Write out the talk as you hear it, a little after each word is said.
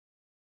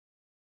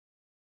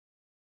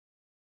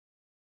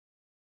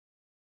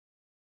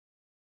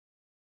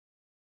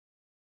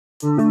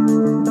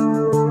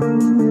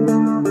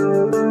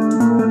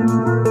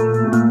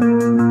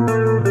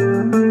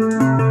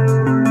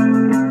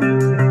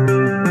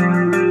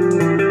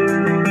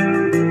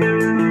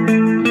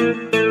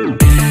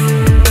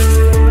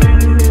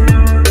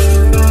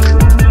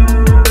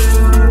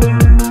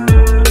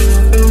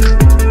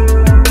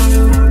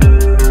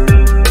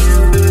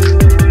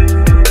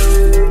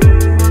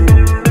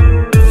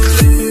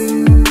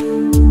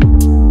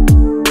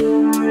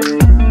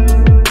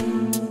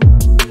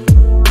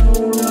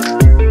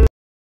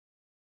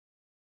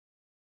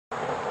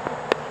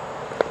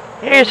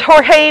Here's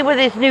Jorge with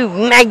his new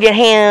magnet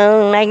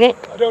hand magnet.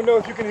 I don't know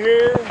if you can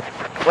hear.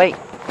 Wait.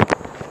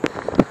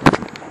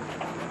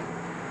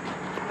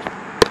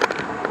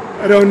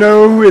 I don't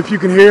know if you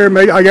can hear.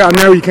 Maybe I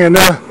know you can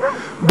now.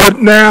 But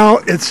now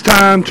it's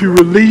time to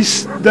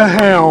release the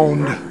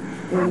hound.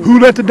 Who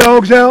let the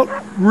dogs out?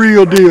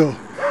 Real Deal.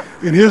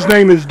 And his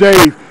name is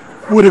Dave.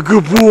 What a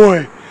good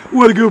boy.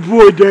 What a good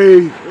boy,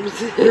 Dave.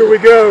 Here we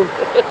go.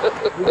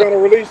 We're going to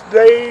release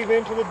Dave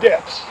into the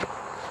depths.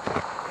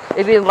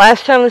 It'll be the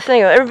last time this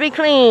thing will ever be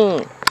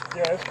clean.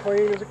 Yeah, it's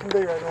clean as it can be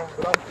right now.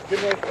 But I'm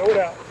getting ready to throw it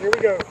out. Here we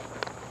go.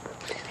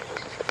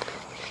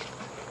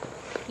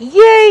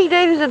 Yay,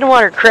 Dave's in the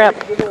water. Crap.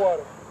 Dave's in the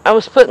water. I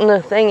was putting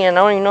the thing in.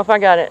 I don't even know if I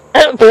got it.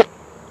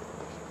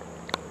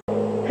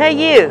 Hey,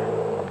 you.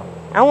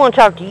 I want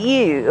to talk to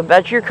you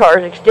about your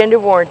car's extended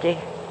warranty.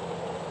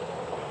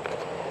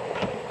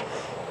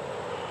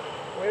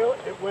 Well,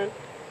 it went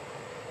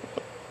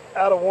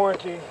out of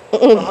warranty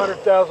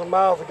 100,000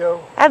 miles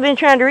ago. I've been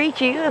trying to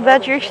reach you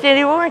about your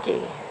extended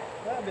warranty.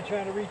 I've been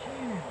trying to reach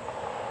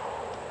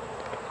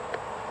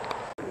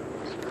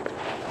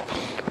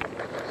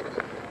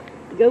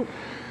you. Go.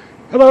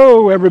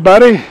 Hello,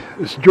 everybody.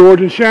 It's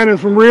George and Shannon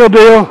from Real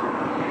Deal.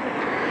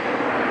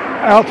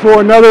 Out for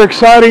another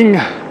exciting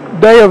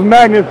day of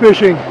magnet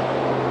fishing.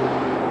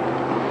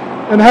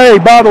 And hey,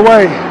 by the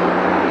way,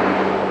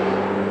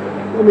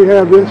 let me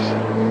have this.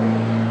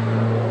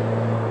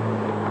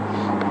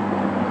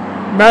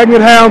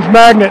 Magnet Hounds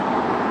magnet.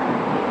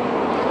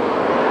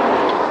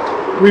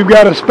 We've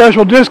got a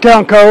special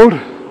discount code.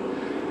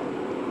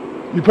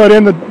 You put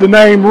in the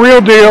name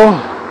Real Deal.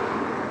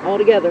 All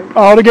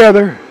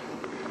together.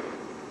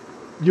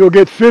 You'll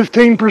get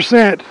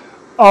 15%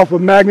 off of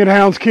Magnet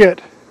Hounds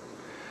kit.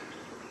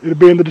 It'll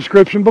be in the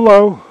description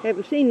below.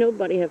 Haven't seen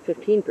nobody have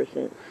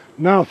 15%.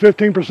 No,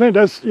 15%,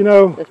 that's, you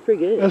know, that's pretty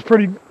good. That's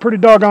pretty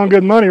doggone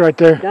good money right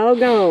there.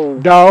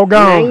 Doggone.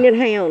 Doggone. Magnet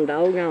Hound,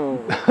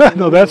 doggone.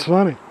 No, that's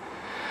funny.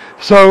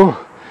 So,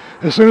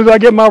 as soon as I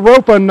get my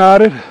rope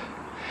unknotted,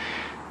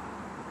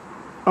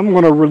 I'm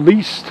going to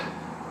release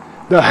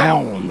the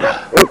hound.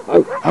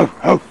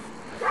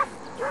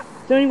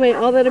 So anyway,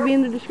 all that'll be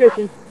in the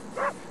description.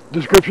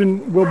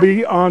 Description will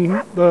be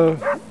on the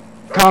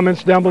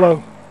comments down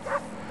below.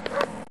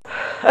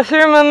 I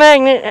threw my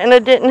magnet and I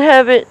didn't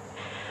have it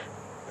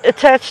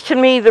attached to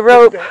me, the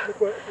rope. Look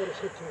what it's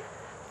hooked to.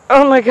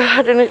 Oh my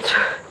God, and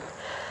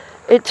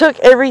it took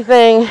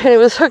everything, and it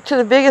was hooked to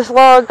the biggest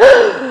log,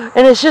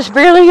 and it's just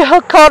barely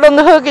caught on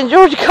the hook, and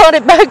George caught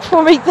it back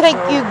for me. Thank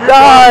you,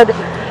 God.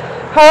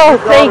 Oh,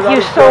 thank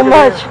you so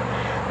much.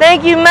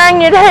 Thank you,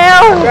 Magnet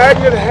Hounds.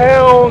 Magnet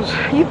Hounds.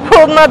 You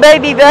pulled my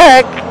baby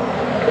back.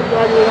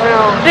 Magnet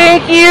Hounds.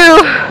 Thank you.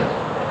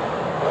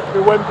 If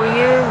it wasn't for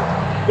you,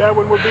 that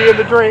one would be in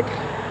the drink.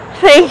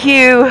 Thank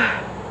you.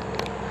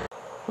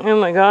 Oh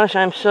my gosh,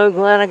 I'm so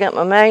glad I got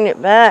my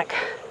magnet back.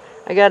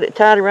 I got it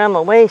tied around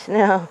my waist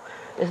now.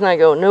 It's not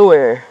going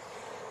nowhere.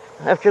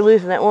 After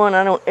losing that one,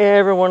 I don't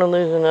ever want to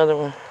lose another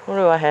one. What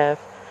do I have?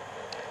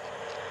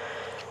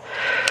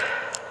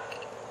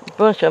 A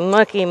bunch of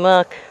mucky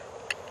muck.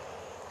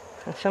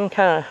 And some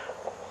kind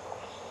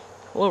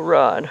of little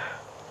rod.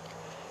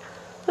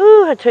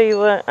 Ooh, I tell you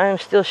what, I'm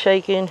still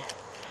shaking.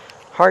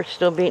 Heart's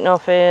still beating all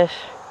fast.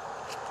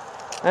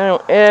 I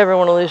don't ever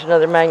want to lose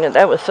another magnet.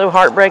 That was so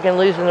heartbreaking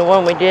losing the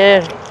one we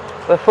did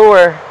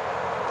before.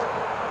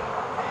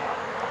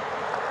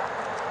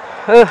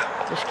 Ugh,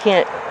 just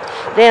can't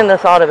stand the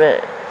thought of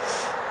it.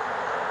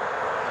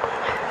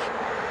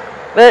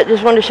 But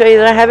just wanted to show you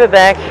that I have it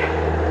back.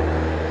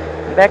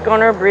 Back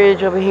on our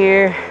bridge over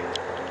here.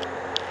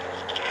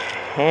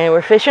 And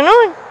we're fishing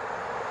on.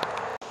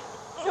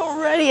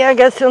 Alrighty, I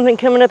got something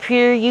coming up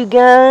here, you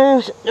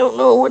guys. Don't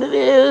know what it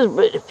is,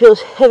 but it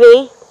feels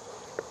heavy.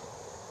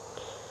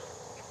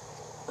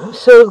 I'm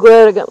so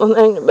glad I got my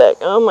magnet back.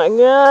 Oh my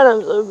God,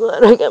 I'm so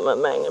glad I got my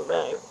magnet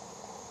back.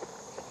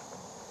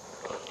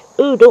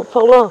 Ooh, don't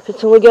fall off.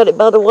 It's only got it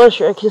by the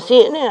washer. I can see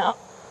it now.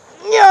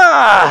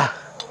 Yeah!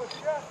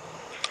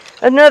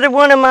 Another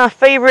one of my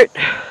favorite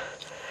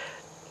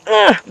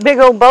big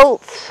old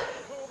bolts.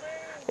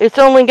 It's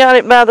only got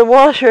it by the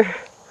washer.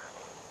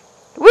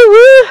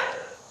 Woo-woo!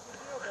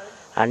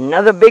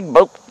 Another big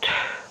boat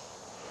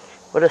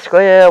with a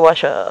square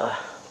washer.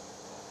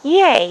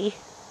 Yay!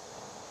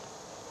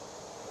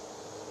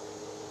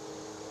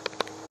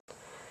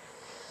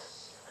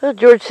 Well,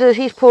 George says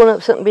he's pulling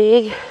up something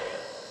big.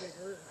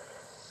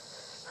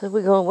 So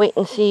we're going to wait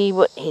and see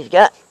what he's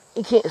got.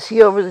 You can't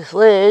see over this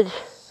ledge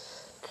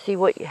to see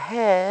what you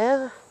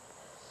have.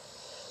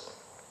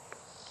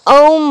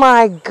 Oh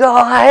my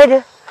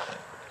God.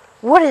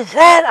 What is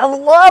that? I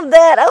love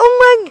that. Oh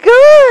my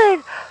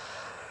God.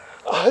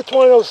 It's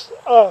one of those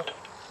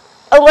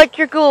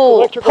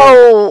electrical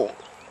pole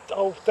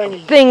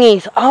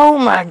thingies. Oh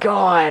my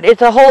God.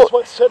 It's a whole... That's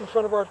what's set in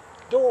front of our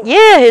door.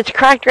 Yeah, it's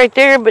cracked right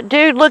there. But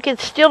dude, look,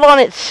 it's still on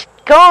its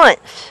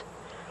sconce.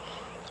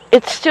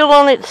 It's still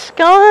on its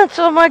sconce.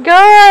 Oh my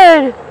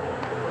God.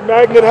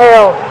 Magnet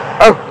hound.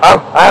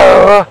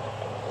 Oh.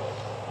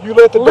 You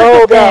let the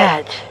dog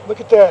out. Look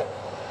at that.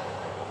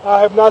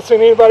 I have not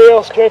seen anybody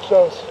else catch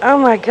those. Oh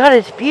my God,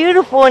 it's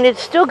beautiful, and it's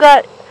still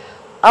got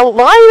a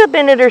light up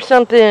in it or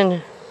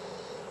something.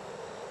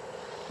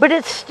 But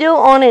it's still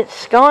on its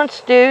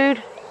sconce,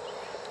 dude.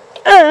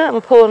 I'm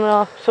pulling it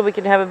off so we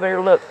can have a better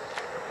look.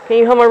 Can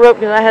you hold my rope?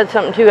 Because I had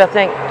something too, I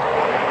think.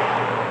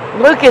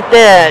 Look at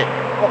that.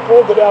 I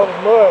pulled it out of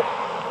the mud.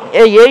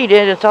 Yeah, you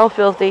did. It's all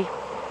filthy.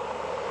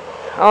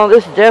 Oh,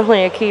 this is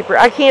definitely a keeper.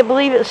 I can't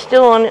believe it's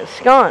still on its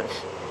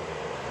sconce.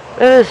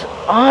 That is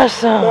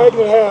awesome.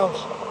 Magnet hounds.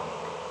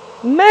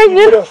 Magnet.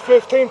 You get a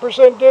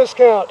 15%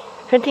 discount.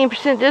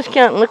 15%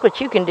 discount, and look what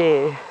you can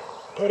do.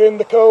 Put in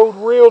the code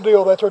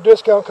realdeal. That's our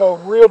discount code.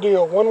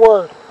 Realdeal. One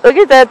word. Look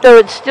at that, though.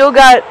 It's still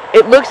got,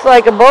 it looks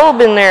like a bulb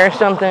in there or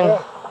something.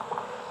 Yeah.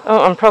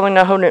 Oh, I'm probably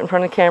not holding it in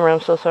front of the camera.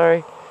 I'm so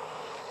sorry.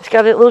 It's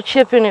got a little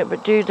chip in it,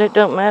 but dude, that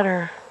don't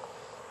matter.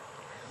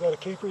 Is that a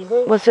keeper, you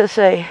think? What's that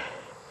say?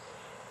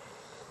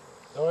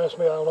 Don't ask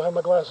me. I don't have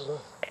my glasses on.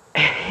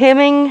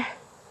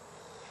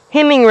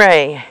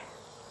 Hemingray.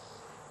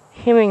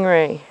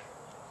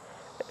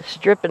 It's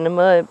dripping the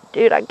mud.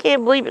 Dude, I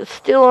can't believe it's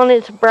still on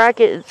its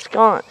bracket, its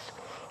sconce.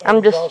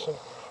 I'm just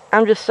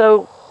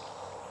so...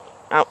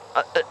 I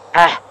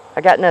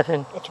got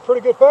nothing. That's a pretty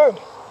good find.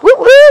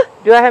 Woo-woo!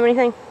 Do I have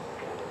anything?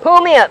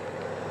 Pull me up.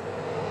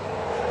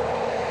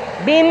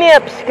 Beam me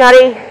up,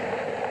 Scotty.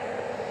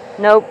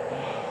 Nope.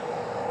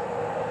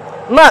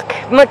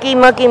 Mucky.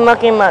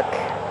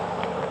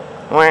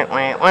 Wah,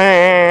 wah,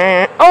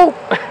 wah. Oh!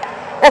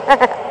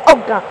 Oh,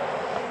 God.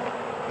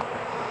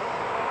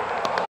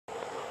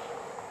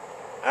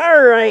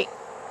 Alright,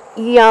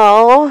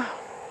 y'all.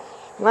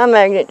 My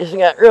magnet just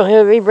got real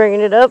heavy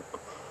bringing it up.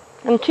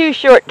 I'm too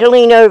short to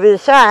lean over the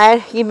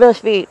side. You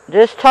must be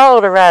this tall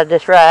to ride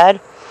this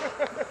ride.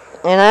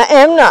 And I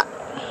am not.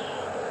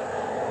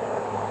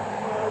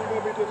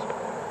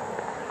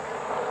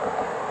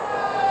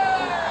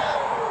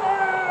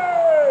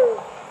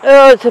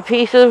 Oh, it's a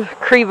piece of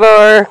creepy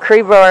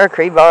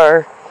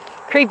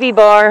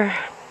bar.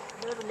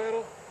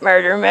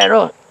 Murder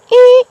metal.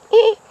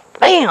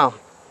 Bam.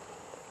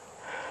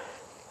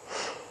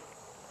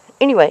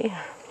 Anyway.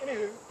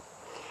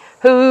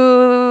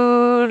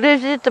 Who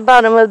lives at the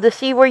bottom of the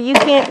sea where you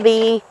can't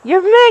be?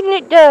 Your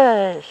magnet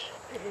does.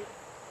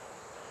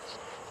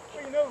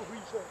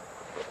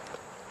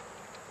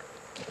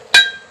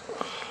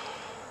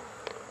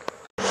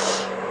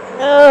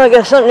 Oh, I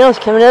got something else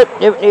coming up.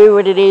 Don't know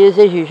what it is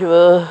as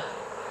usual.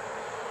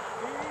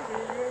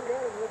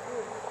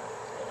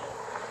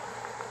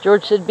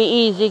 George said, be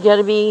easy,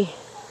 gotta be.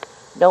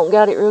 Don't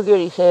got it real good,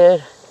 he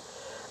said.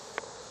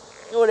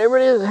 Whatever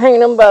it is,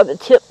 hanging on by the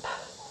tip.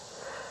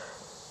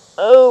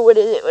 Oh, what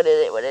is it? What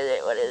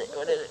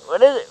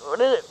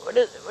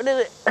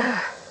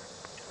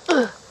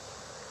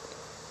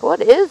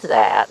is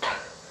that?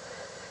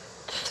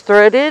 It's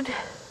threaded.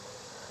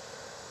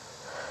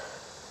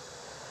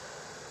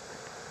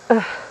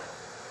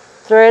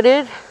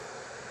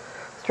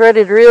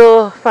 Threaded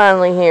real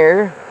finely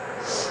here.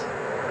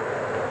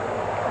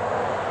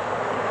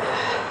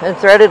 And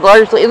threaded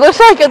largely. It looks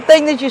like a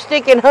thing that you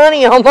stick in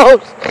honey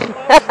almost.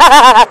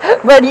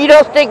 But you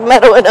don't stick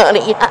metal in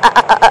honey.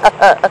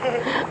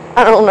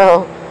 I don't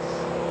know.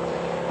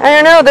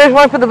 There's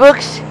one for the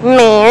books.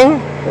 Man.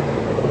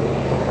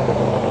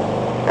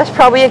 That's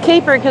probably a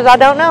keeper because I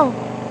don't know.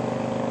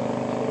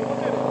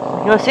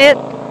 You want to see it?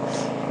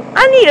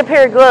 I need a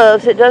pair of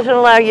gloves that doesn't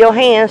allow your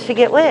hands to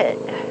get wet.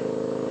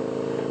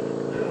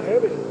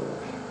 Heavy.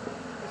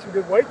 That's some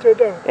good weight to it,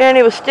 though. And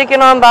it was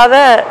sticking on by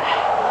that.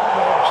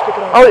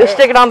 Oh, it was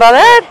sticking on by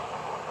that?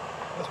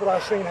 That's what I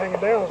seen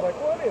hanging down. I was like,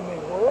 what in the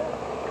world?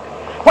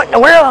 What in the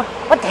world?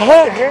 What the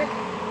heck?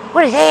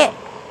 What is that?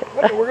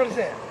 What in the world is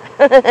that?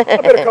 I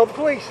better call the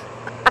police.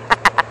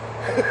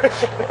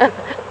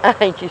 I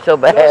hate you so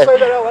bad. Did I say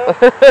that out loud?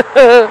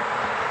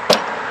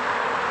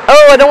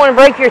 Oh, I don't want to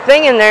break your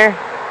thing in there.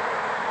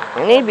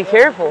 You need to be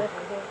careful.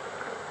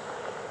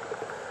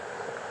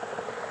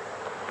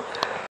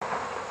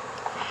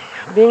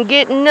 Been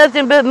getting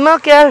nothing but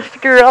muck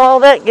after all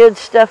that good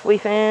stuff we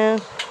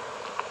found.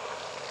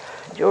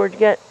 George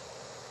got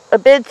a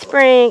bed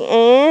spring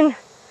and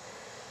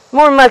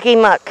more mucky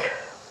muck.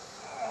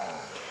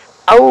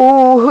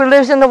 Oh, who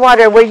lives in the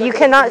water where you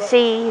cannot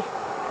see?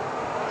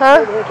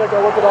 Huh?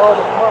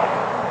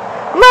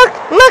 Muck,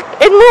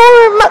 and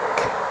more muck.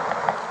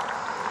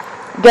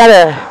 Got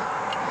a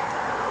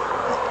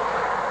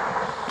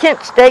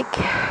tent stake.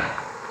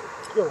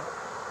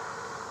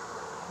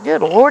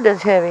 Good Lord,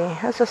 that's heavy.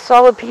 That's a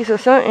solid piece of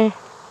something.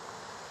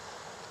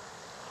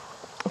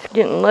 It's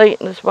getting late,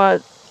 and that's why I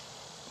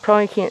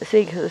probably can't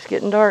see because it's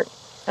getting dark.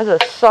 That's a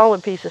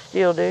solid piece of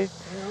steel, dude. I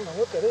don't know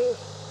what that is.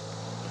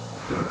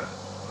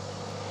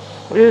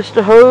 Just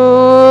a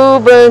whole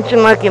bunch of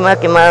mucky.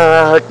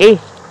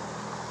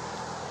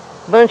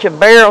 Bunch of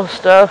barrel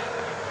stuff.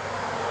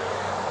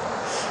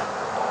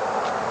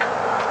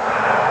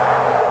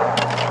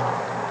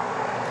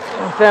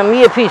 I found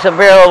me a piece of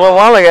barrel a little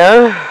while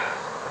ago.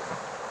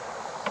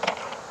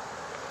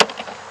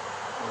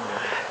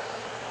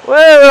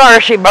 Where are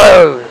she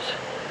blows?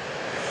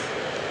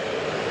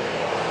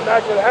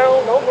 Back to the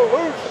hound on the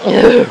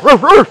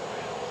loose.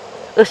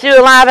 Let's do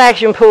a live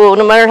action pool,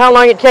 no matter how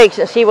long it takes,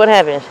 and see what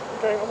happens.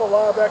 Okay, I'm gonna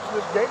live back to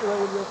this gate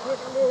road real quick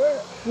and go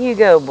ahead. You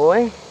go,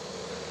 boy.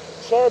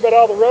 Sorry about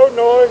all the road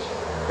noise.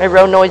 The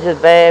road noise is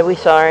bad. We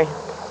sorry.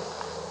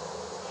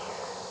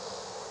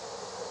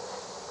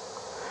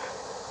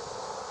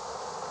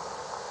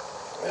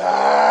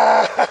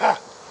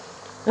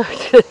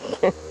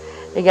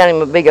 They got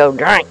him a big old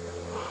drink.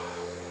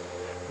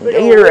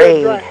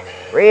 Gatorade.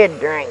 Red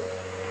drink.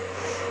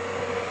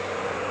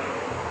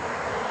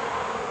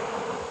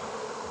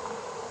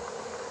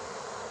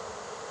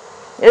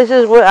 This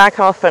is what I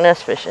call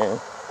finesse fishing.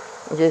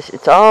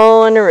 It's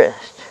all on the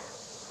wrist.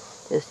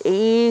 Just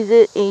ease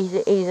it.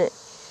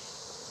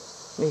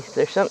 If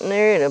there's something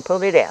there, it'll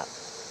pull it out.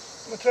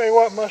 I'm gonna tell you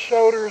what, my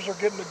shoulders are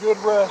getting a good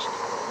rest.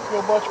 I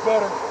feel much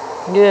better.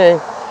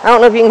 Good. I don't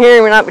know if you can hear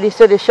him or not, but he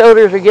said his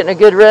shoulders are getting a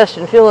good rest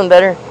and feeling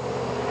better.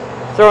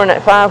 Throwing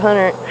that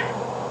 500.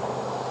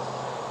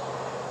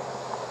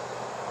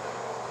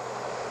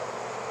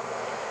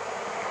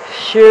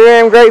 Sure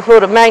am grateful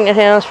to Magnet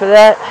Hounds for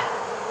that.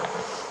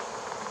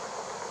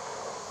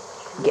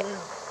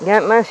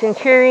 Got my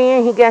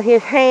Centurion, he got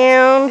his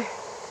Hound.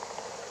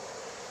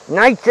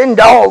 Knights and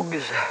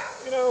dogs.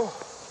 You know,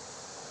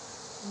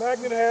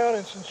 Magnet Hound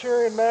and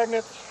Centurion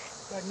magnetics,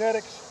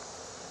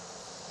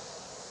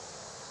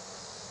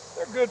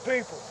 they're good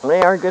people.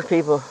 They are good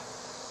people.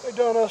 They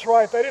done us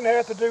right. They didn't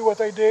have to do what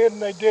they did,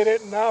 and they did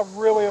it, and I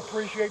really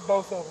appreciate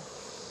both of them.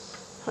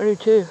 I do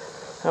too.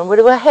 And what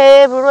do I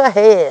have?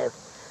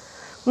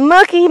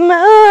 Mucky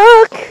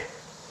muck.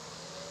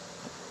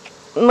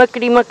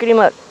 Muckety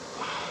muck.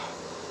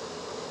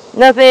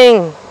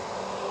 Nothing.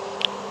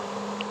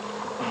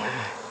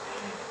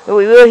 But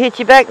we will hit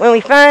you back when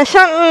we find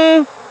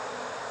something.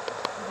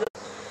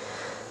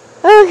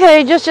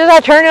 Okay, just as I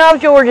turn it off,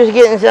 George is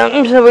getting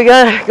something, so we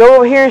gotta go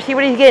over here and see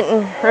what he's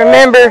getting.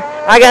 Remember,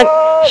 I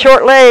got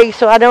short legs,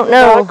 so I don't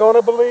know. You're not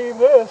gonna believe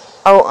this.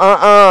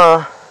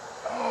 Oh,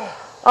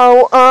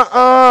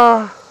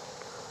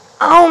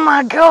 Oh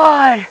my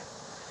God.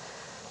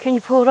 Can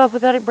you pull it off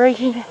without it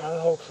breaking? I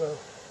hope so.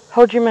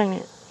 Hold your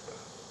magnet.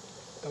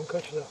 Don't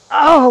cut yourself.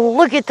 Oh,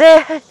 look at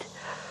that.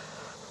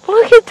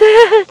 Look at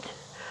that.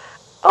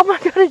 Oh my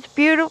God, it's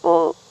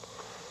beautiful.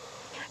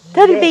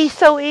 That'd be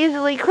so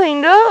easily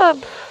cleaned up.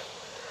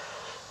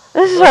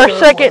 This is our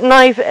second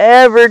knife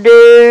ever,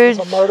 dude.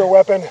 It's a murder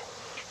weapon.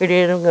 It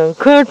is. I'm going to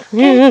cut.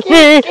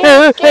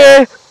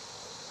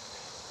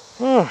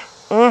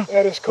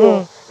 That is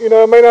cool. You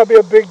know, it may not be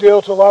a big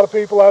deal to a lot of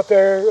people out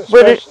there,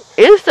 but it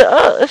is to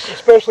us.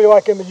 Especially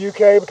like in the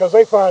UK, because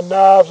they find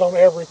knives on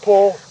every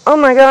pull. Oh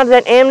my God,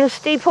 that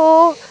amnesty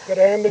pull? That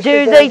amnesty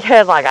dude, thing, they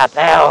had like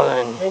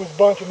 1,000. It was a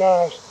bunch of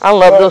knives. I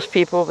love those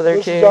people over there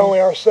too. This is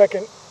only our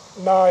second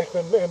knife,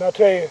 and I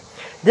tell you.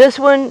 This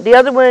one, the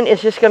other one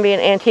is just going to be an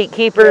antique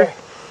keeper. Yeah.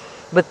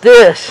 But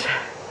this,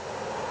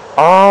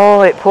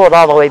 oh, it pulled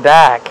all the way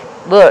back.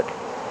 Look.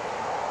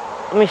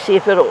 Let me see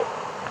if it'll...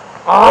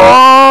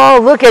 Oh,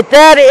 look at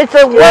that. It's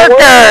a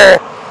worker.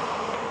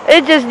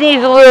 It just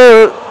needs a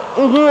little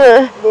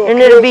and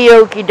it'll be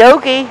okie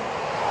dokie.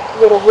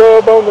 Little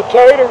rub on the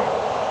tater.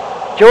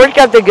 George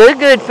got the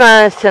good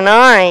finds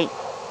tonight.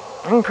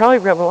 I can probably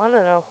rub a lot of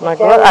it off my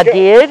glove. I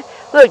did.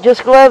 Look,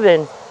 just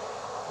gloving.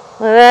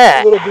 Look at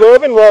that. A little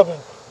gloving,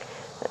 rubbing.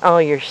 Oh,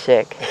 you're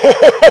sick.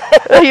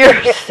 You're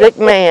a sick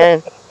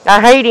man.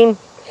 I hate him.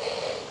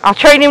 I'll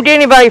trade him to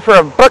anybody for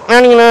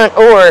 $1.99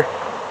 or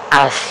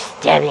I'll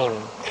stab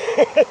him.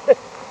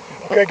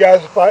 Okay,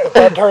 guys, if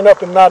I turn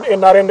up and not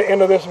in the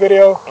end of this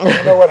video,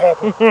 you know what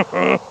happened.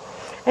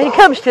 And it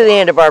comes to the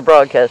end of our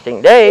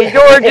broadcasting day.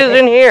 George is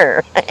in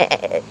here.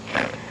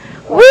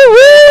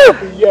 Woo-woo!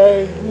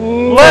 Yay.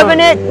 Loving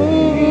it.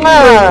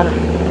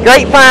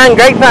 Great find,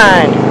 great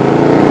find.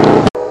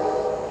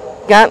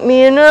 Got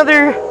me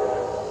another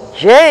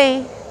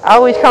J. I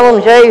always call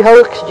them J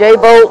hooks, J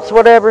bolts,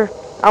 whatever.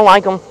 I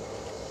like them.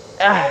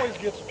 Always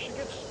gets them.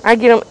 I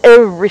get them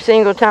every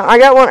single time. I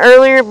got one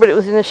earlier, but it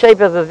was in the shape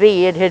of a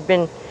V. It had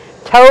been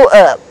toe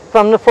up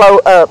from the flow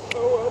up.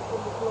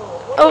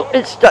 Oh,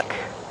 it's stuck.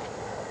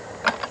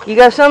 You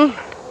got some?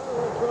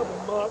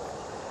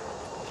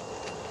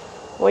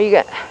 What you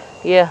got?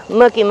 Yeah,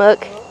 mucky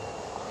muck.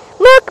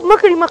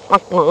 Muckety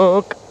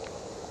muck.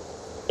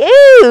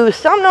 Ew,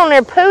 something on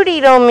there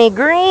pootied on me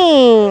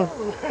green.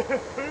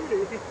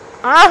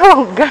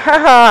 Oh,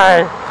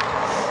 God.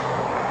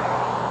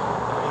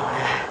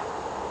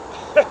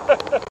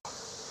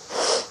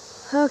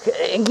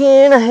 Okay,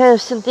 again, I have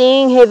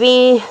something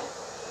heavy.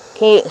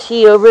 Can't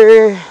see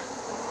over.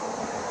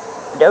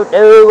 Don't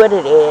know what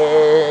it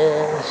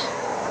is.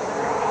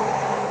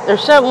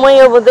 There's something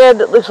way over there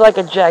that looks like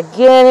a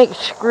gigantic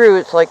screw.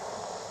 It's like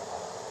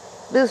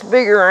this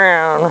big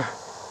around.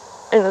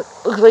 And it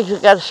looks like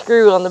it's got a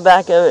screw on the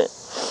back of it.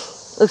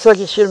 Looks like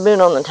it should have been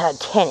on the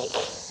Titanic.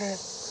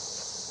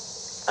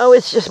 Oh,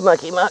 it's just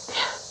mucky muck.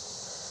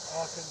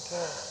 I can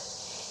tell.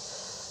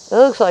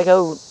 It looks like a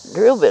old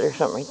drill bit or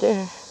something right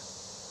there.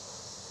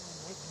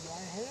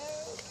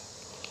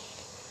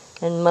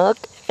 And muck,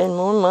 and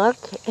more muck,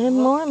 and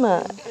more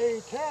muck.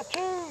 A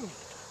tattoo.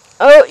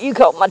 Oh, you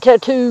caught my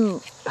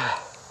tattoo. A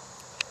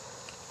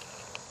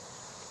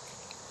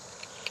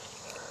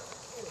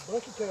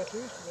bunch of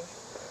tattoos today.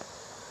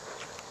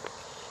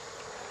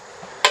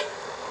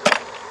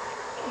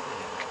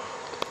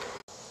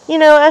 You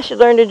know, I should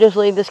learn to just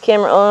leave this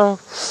camera on.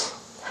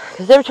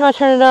 Because every time I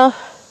turn it off,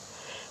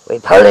 we're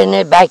pulling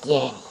it back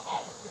in.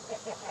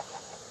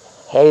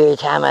 Every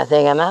time I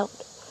think I'm out,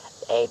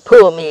 they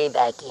pull me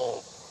back in.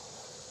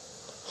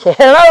 Say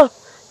hello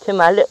to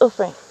my little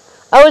friend.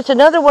 Oh, it's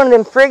another one of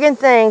them friggin'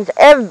 things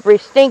every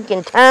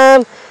stinking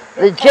time.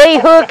 The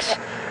J-hooks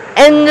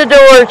and the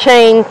door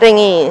chain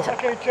thingies. I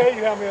can't tell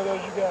you how many of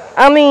those you got.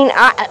 I mean,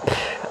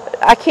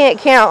 I can't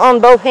count on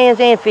both hands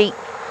and feet.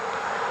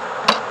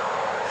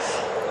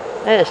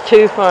 That is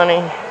too funny.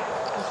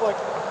 It's like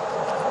 20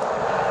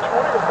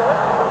 or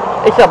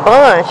 30. It's a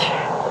bunch.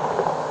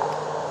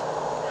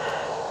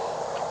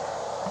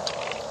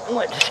 I'm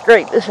going to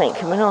scrape. This ain't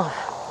coming off.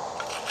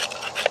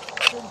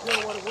 I couldn't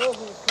tell what it was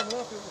when it was coming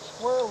up. It was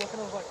square looking.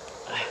 I was like,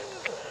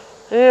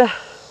 Yeah.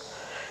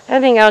 I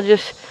think I'll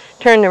just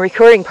turn the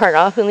recording part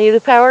off and leave the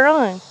power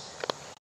on.